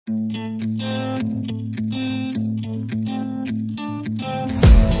Bueno,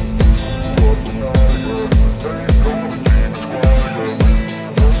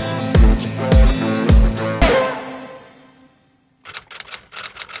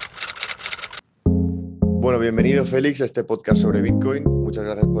 bienvenido Félix a este podcast sobre Bitcoin. Muchas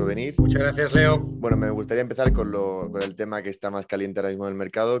gracias por venir. Muchas gracias, Leo. Bueno, me gustaría empezar con el tema que está más caliente ahora mismo en el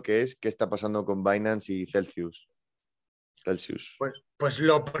mercado, que es qué está pasando con Binance y Celsius. Pues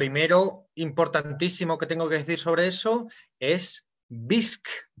lo primero importantísimo que tengo que decir sobre eso es BISC.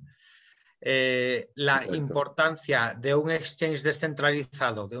 La Exacto. Importancia de un exchange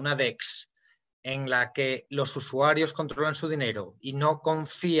descentralizado, de una DEX, en la que los usuarios controlan su dinero y no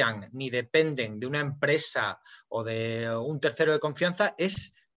confían ni dependen de una empresa o de un tercero de confianza,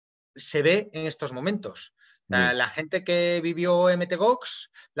 se ve en estos momentos. La gente que vivió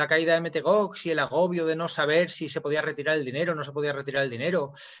MTGOX, la caída de MTGOX y el agobio de no saber si se podía retirar el dinero, no se podía retirar el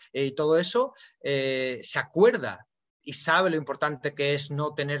dinero y todo eso, se acuerda y sabe lo importante que es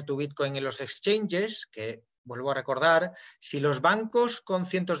no tener tu Bitcoin en los exchanges, que, vuelvo a recordar, si los bancos con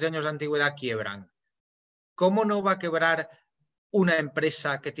cientos de años de antigüedad quiebran, ¿cómo no va a quebrar una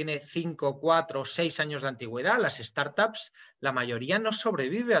empresa que tiene 5, 4, 6 años de antigüedad? Las startups, la mayoría no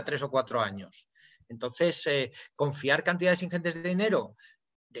sobrevive a 3 o 4 años. Entonces, confiar cantidades ingentes de dinero,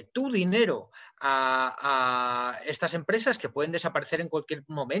 de tu dinero, a estas empresas que pueden desaparecer en cualquier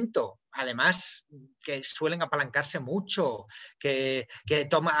momento, además que suelen apalancarse mucho, que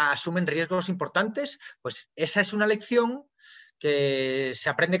asumen riesgos importantes, pues esa es una lección que se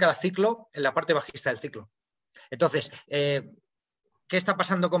aprende cada ciclo en la parte bajista del ciclo. Entonces, ¿qué está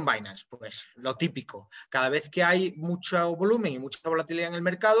pasando con Binance? Pues lo típico. Cada vez que hay mucho volumen y mucha volatilidad en el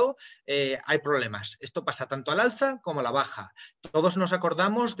mercado, hay problemas. Esto pasa tanto al alza como a la baja. Todos nos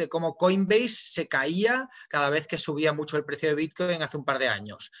acordamos de cómo Coinbase se caía cada vez que subía mucho el precio de Bitcoin hace un par de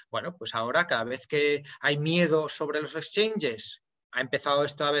años. Bueno, pues ahora cada vez que hay miedo sobre los exchanges, ha empezado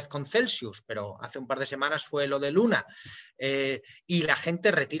esta vez con Celsius, pero hace un par de semanas fue lo de Luna, y la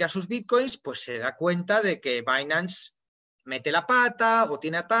gente retira sus Bitcoins, pues se da cuenta de que Binance mete la pata o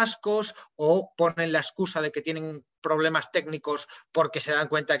tiene atascos o ponen la excusa de que tienen problemas técnicos porque se dan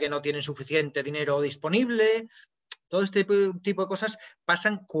cuenta que no tienen suficiente dinero disponible. Todo este tipo de cosas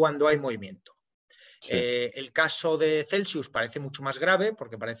pasan cuando hay movimiento. Sí. El caso de Celsius parece mucho más grave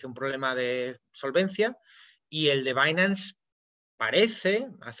porque parece un problema de solvencia, y el de Binance parece,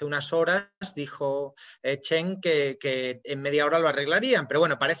 hace unas horas dijo Chen que en media hora lo arreglarían, pero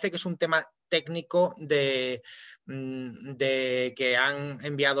bueno, parece que es un tema técnico de que han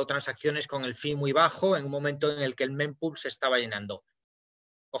enviado transacciones con el fee muy bajo en un momento en el que el mempool se estaba llenando.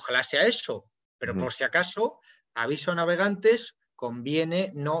 Ojalá sea eso, pero por si acaso, aviso a navegantes, conviene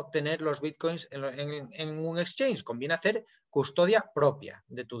no tener los bitcoins en un exchange, conviene hacer custodia propia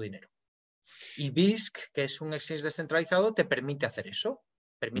de tu dinero. Y BISC, que es un exchange descentralizado, te permite hacer eso,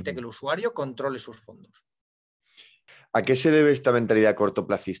 permite que el usuario controle sus fondos. ¿A qué se debe esta mentalidad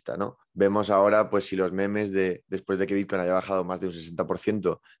cortoplacista, ¿no? Vemos ahora, pues, si los memes después de que Bitcoin haya bajado más de un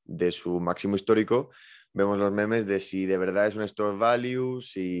 60% de su máximo histórico, vemos los memes de si de verdad es un store value,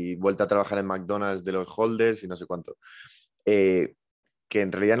 si vuelta a trabajar en McDonald's de los holders y no sé cuánto. Que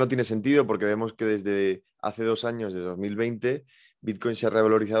en realidad no tiene sentido porque vemos que desde hace 2 años, de 2020, Bitcoin se ha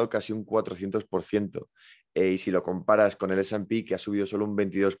revalorizado casi un 400%. Y si lo comparas con el S&P, que ha subido solo un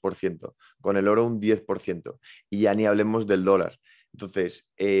 22%, con el oro un 10%, y ya ni hablemos del dólar. Entonces,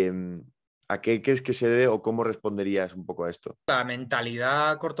 ¿a qué crees que se debe o cómo responderías un poco a esto? La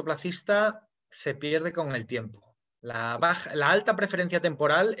mentalidad cortoplacista se pierde con el tiempo. La alta preferencia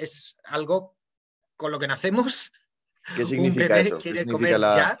temporal es algo con lo que nacemos. ¿Qué significa eso? Quiere comer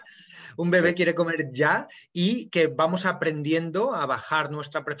ya. Un bebé quiere comer ya, y que vamos aprendiendo a bajar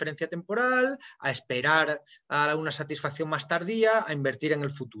nuestra preferencia temporal, a esperar a una satisfacción más tardía, a invertir en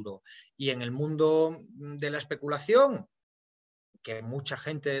el futuro. Y en el mundo de la especulación, que mucha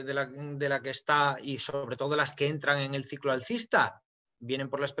gente de la que está, y sobre todo las que entran en el ciclo alcista, vienen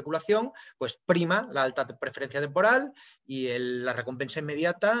por la especulación, pues prima la alta preferencia temporal y la recompensa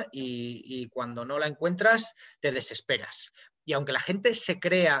inmediata, y cuando no la encuentras te desesperas. Y aunque la gente se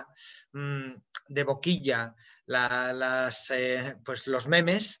crea de boquilla pues los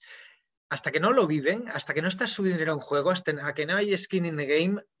memes, hasta que no lo viven, hasta que no está su dinero en juego, hasta que no hay skin in the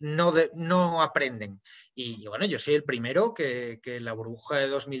game, no aprenden. Y bueno, yo soy el primero que en la burbuja de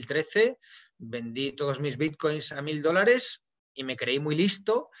 2013 vendí todos mis bitcoins a $1.000 y me creí muy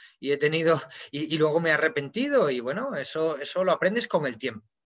listo y y luego me he arrepentido, y bueno, eso lo aprendes con el tiempo.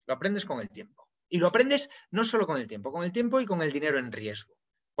 Lo aprendes con el tiempo. Y lo aprendes no solo con el tiempo y con el dinero en riesgo.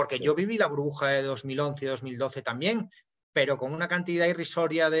 Porque yo viví la burbuja de 2011 y 2012 también, pero con una cantidad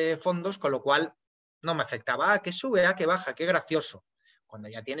irrisoria de fondos, con lo cual no me afectaba. Que sube, que baja, qué gracioso. Cuando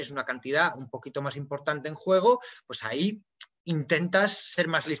ya tienes una cantidad un poquito más importante en juego, pues ahí intentas ser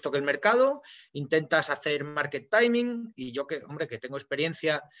más listo que el mercado, intentas hacer market timing, y yo que tengo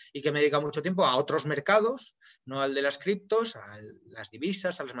experiencia y que me he dedicado mucho tiempo a otros mercados, no al de las criptos, a las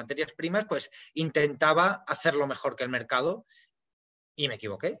divisas, a las materias primas, pues intentaba hacerlo mejor que el mercado. Y me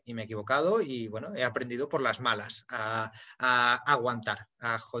equivoqué, y me he equivocado, y bueno, he aprendido por las malas a aguantar,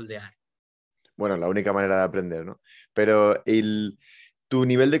 a holdear. Bueno, la única manera de aprender, ¿no? Pero tu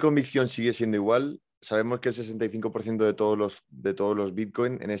nivel de convicción sigue siendo igual. Sabemos que el 65% de todos los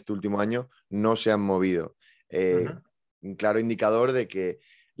Bitcoin en este último año no se han movido. Un claro indicador de que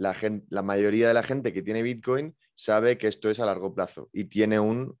la mayoría de la gente que tiene Bitcoin sabe que esto es a largo plazo y tiene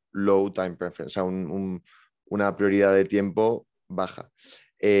un low time preference, o sea, una prioridad de tiempo baja.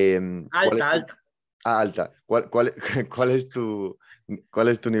 Alta. Alta. ¿Cuál es tu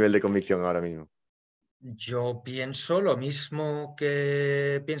nivel de convicción ahora mismo? Yo pienso lo mismo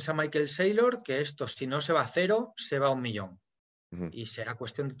que piensa Michael Saylor, que esto, si no se va a 0, se va a 1 millón. Y será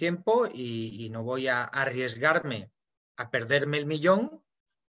cuestión de tiempo, y no voy a arriesgarme a perderme el millón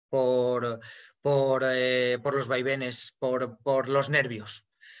por los vaivenes, por los nervios.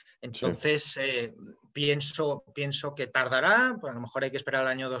 Entonces, sí. Pienso que tardará, pues a lo mejor hay que esperar al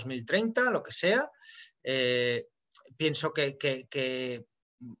año 2030, lo que sea. Pienso que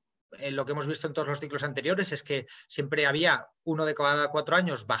lo que hemos visto en todos los ciclos anteriores es que siempre había uno de cada 4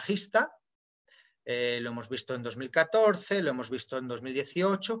 años bajista. Lo hemos visto en 2014, lo hemos visto en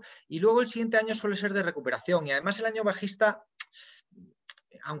 2018, y luego el siguiente año suele ser de recuperación. Y además el año bajista,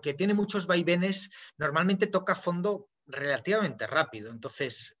 aunque tiene muchos vaivenes, normalmente toca fondo relativamente rápido.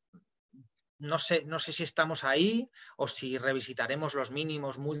 Entonces, no sé si estamos ahí o si revisitaremos los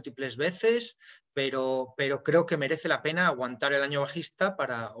mínimos múltiples veces, pero creo que merece la pena aguantar el año bajista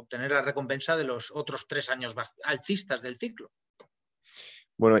para obtener la recompensa de los otros 3 años alcistas del ciclo.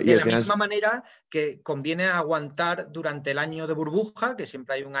 Bueno, y de la misma manera que conviene aguantar durante el año de burbuja, que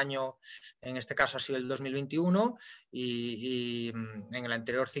siempre hay un año, en este caso ha sido el 2021, y en el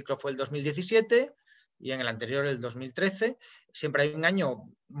anterior ciclo fue el 2017, y en el anterior el 2013, siempre hay un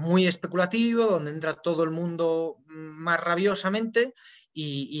año muy especulativo donde entra todo el mundo más rabiosamente,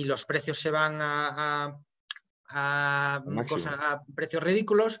 y los precios se van a precios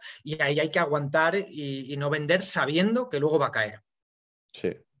ridículos, y ahí hay que aguantar y no vender sabiendo que luego va a caer.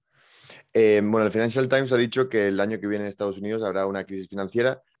 Sí. Bueno, el Financial Times ha dicho que el año que viene en Estados Unidos habrá una crisis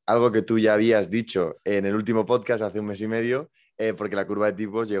financiera, algo que tú ya habías dicho en el último podcast hace 1 mes y medio, porque la curva de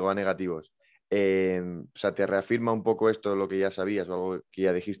tipos llegó a negativos. O sea, ¿te reafirma un poco esto lo que ya sabías o algo que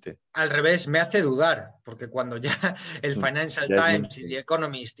ya dijiste? Al revés, me hace dudar, porque cuando ya el Financial Times y The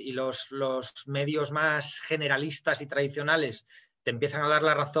Economist y los medios más generalistas y tradicionales te empiezan a dar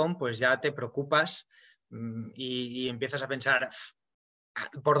la razón, pues ya te preocupas y empiezas a pensar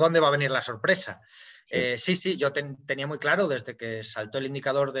por dónde va a venir la sorpresa. Sí, yo tenía muy claro desde que saltó el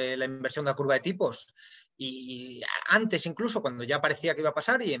indicador de la inversión de la curva de tipos, y antes incluso, cuando ya parecía que iba a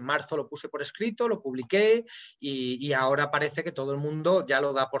pasar, y en marzo lo puse por escrito, lo publiqué, y ahora parece que todo el mundo ya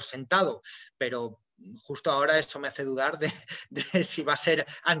lo da por sentado, pero justo ahora eso me hace dudar de si va a ser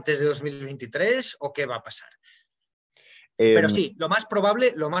antes de 2023 o qué va a pasar. Pero sí, lo más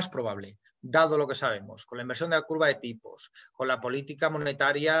probable, dado lo que sabemos, con la inversión de la curva de tipos, con la política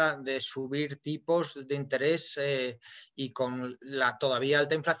monetaria de subir tipos de interés y con la todavía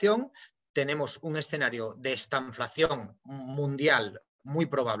alta inflación, tenemos un escenario de estanflación mundial muy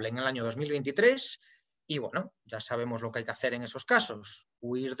probable en el año 2023, y bueno, ya sabemos lo que hay que hacer en esos casos: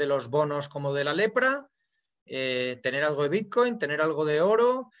 huir de los bonos como de la lepra, tener algo de Bitcoin, tener algo de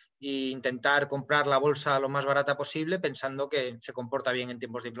oro, e intentar comprar la bolsa lo más barata posible pensando que se comporta bien en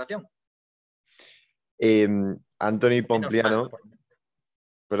tiempos de inflación. Anthony Pompliano.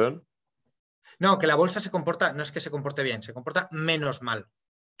 ¿Perdón? No, que la bolsa se comporta, no es que se comporte bien, se comporta menos mal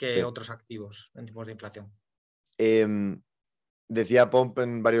que otros activos en tiempos de inflación. Decía Pomp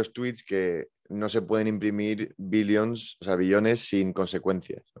en varios tweets que no se pueden imprimir billones sin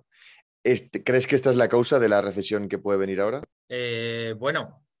consecuencias. ¿Crees que esta es la causa de la recesión que puede venir ahora?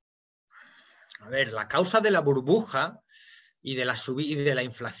 Bueno, a ver, la causa de la burbuja y de la subida y de la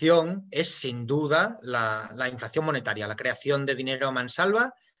inflación es sin duda la inflación monetaria, la creación de dinero a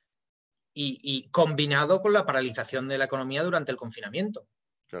mansalva, y combinado con la paralización de la economía durante el confinamiento.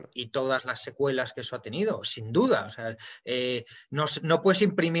 Claro. Y todas las secuelas que eso ha tenido, sin duda. O sea, no puedes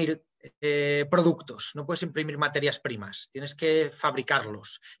imprimir productos, no puedes imprimir materias primas, tienes que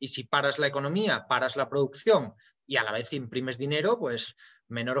fabricarlos. Y si paras la economía, paras la producción y a la vez imprimes dinero, pues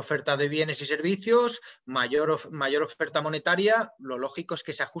menor oferta de bienes y servicios, mayor oferta monetaria, lo lógico es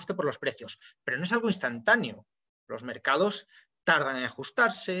que se ajuste por los precios. Pero no es algo instantáneo. Los mercados tardan en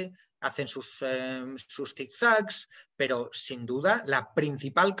ajustarse, hacen sus zigzags, pero sin duda la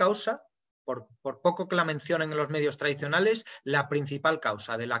principal causa, por poco que la mencionen en los medios tradicionales, la principal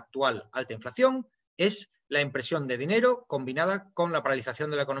causa de la actual alta inflación es la impresión de dinero combinada con la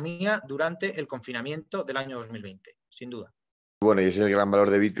paralización de la economía durante el confinamiento del año 2020, sin duda. Bueno, y ese es el gran valor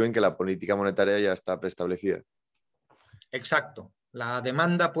de Bitcoin, que la política monetaria ya está preestablecida. Exacto. La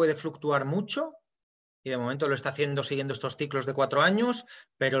demanda puede fluctuar mucho y de momento lo está haciendo siguiendo estos ciclos de 4 años,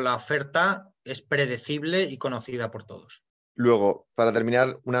 pero la oferta es predecible y conocida por todos. Luego, para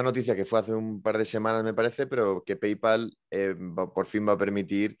terminar, una noticia que fue hace un par de semanas, me parece, pero que PayPal por fin va a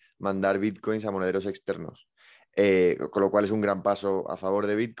permitir mandar bitcoins a monederos externos. Con lo cual es un gran paso a favor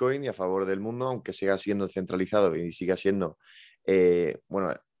de Bitcoin y a favor del mundo, aunque siga siendo centralizado y siga siendo,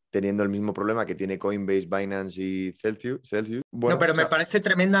 bueno, teniendo el mismo problema que tiene Coinbase, Binance y Celsius. Bueno, no, pero me parece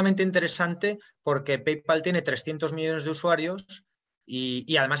tremendamente interesante porque PayPal tiene 300 millones de usuarios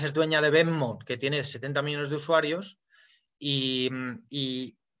y además es dueña de Venmo, que tiene 70 millones de usuarios.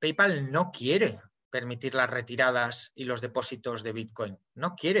 Y PayPal no quiere permitir las retiradas y los depósitos de Bitcoin.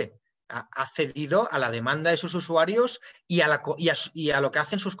 No quiere. Ha cedido a la demanda de sus usuarios y a lo que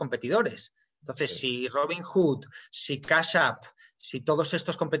hacen sus competidores. Entonces, si Robinhood, si Cash App, si todos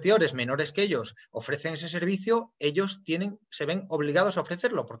estos competidores menores que ellos ofrecen ese servicio, ellos se ven obligados a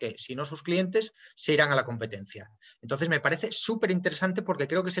ofrecerlo, porque si no sus clientes se irán a la competencia. Entonces, me parece súper interesante porque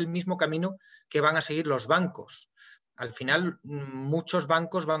creo que es el mismo camino que van a seguir los bancos. Al final, muchos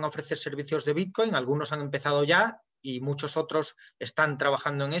bancos van a ofrecer servicios de Bitcoin, algunos han empezado ya y muchos otros están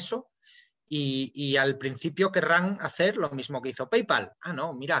trabajando en eso. Y al principio querrán hacer lo mismo que hizo PayPal.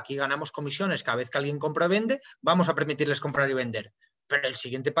 No, mira, aquí ganamos comisiones cada vez que alguien compra o vende, vamos a permitirles comprar y vender. Pero el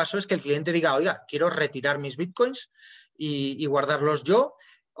siguiente paso es que el cliente diga, oiga, quiero retirar mis Bitcoins y guardarlos yo,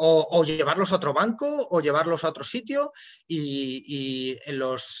 o llevarlos a otro banco, o llevarlos a otro sitio, y en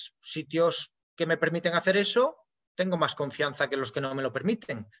los sitios que me permiten hacer eso, tengo más confianza que los que no me lo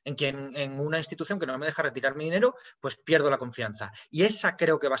permiten. En una institución que no me deja retirar mi dinero, pues pierdo la confianza. Y esa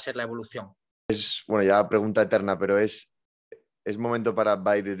creo que va a ser la evolución. Bueno, ya pregunta eterna, pero ¿es momento para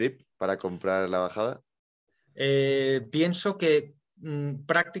buy the dip, para comprar la bajada? Pienso que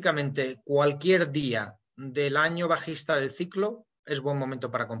prácticamente cualquier día del año bajista del ciclo es buen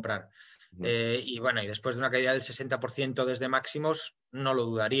momento para comprar. Y bueno, y después de una caída del 60% desde máximos, no lo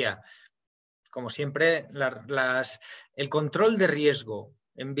dudaría. Como siempre, el control de riesgo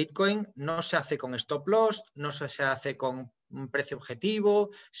en Bitcoin no se hace con stop loss, no se hace con un precio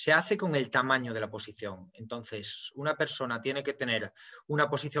objetivo, se hace con el tamaño de la posición. Entonces, una persona tiene que tener una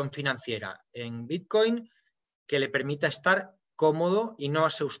posición financiera en Bitcoin que le permita estar cómodo y no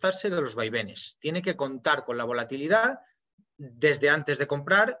asustarse de los vaivenes. Tiene que contar con la volatilidad desde antes de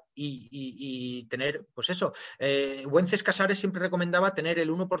comprar y tener, pues eso, Wences Casares siempre recomendaba tener el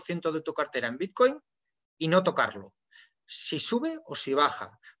 1% de tu cartera en Bitcoin y no tocarlo, si sube o si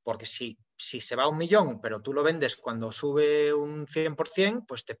baja, porque si se va a 1 millón, pero tú lo vendes cuando sube un 100%,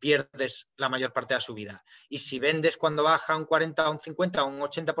 pues te pierdes la mayor parte de la subida. Y si vendes cuando baja un 40, un 50, un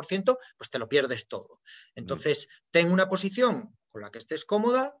 80%, pues te lo pierdes todo. Entonces, ten una posición con la que estés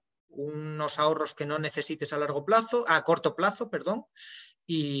cómoda, unos ahorros que no necesites a corto plazo,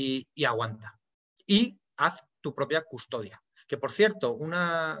 y aguanta. Y haz tu propia custodia. Que por cierto,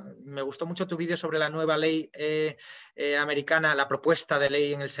 me gustó mucho tu vídeo sobre la nueva ley americana, la propuesta de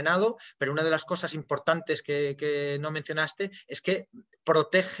ley en el Senado, pero una de las cosas importantes que no mencionaste es que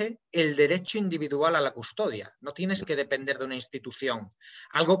protege el derecho individual a la custodia. No tienes que depender de una institución.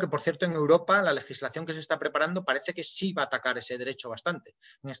 Algo que, por cierto, en Europa, la legislación que se está preparando parece que sí va a atacar ese derecho bastante.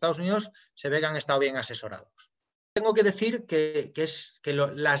 En Estados Unidos se ve que han estado bien asesorados. Tengo que decir que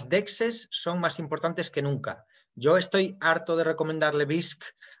las DEXs son más importantes que nunca. Yo estoy harto de recomendarle BISC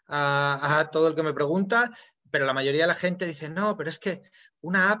a todo el que me pregunta, pero la mayoría de la gente dice, no, pero es que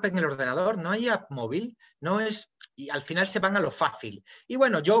una app en el ordenador, no hay app móvil, no es... Y al final se van a lo fácil. Y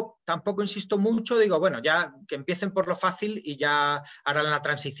bueno, yo tampoco insisto mucho, digo, bueno, ya que empiecen por lo fácil y ya harán la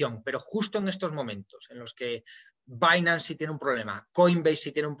transición, pero justo en estos momentos en los que Binance sí tiene un problema, Coinbase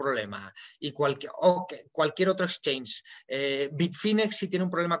sí tiene un problema y cualquier otro exchange, Bitfinex sí tiene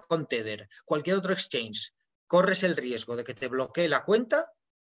un problema con Tether, cualquier otro exchange, corres el riesgo de que te bloquee la cuenta,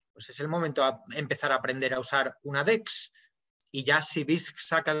 pues es el momento de empezar a aprender a usar una DEX Y ya si BISC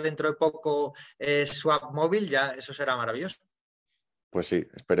saca dentro de poco swap móvil, ya eso será maravilloso. Pues sí,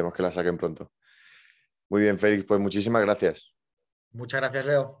 esperemos que la saquen pronto. Muy bien, Félix, pues muchísimas gracias. Muchas gracias,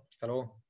 Leo. Hasta luego.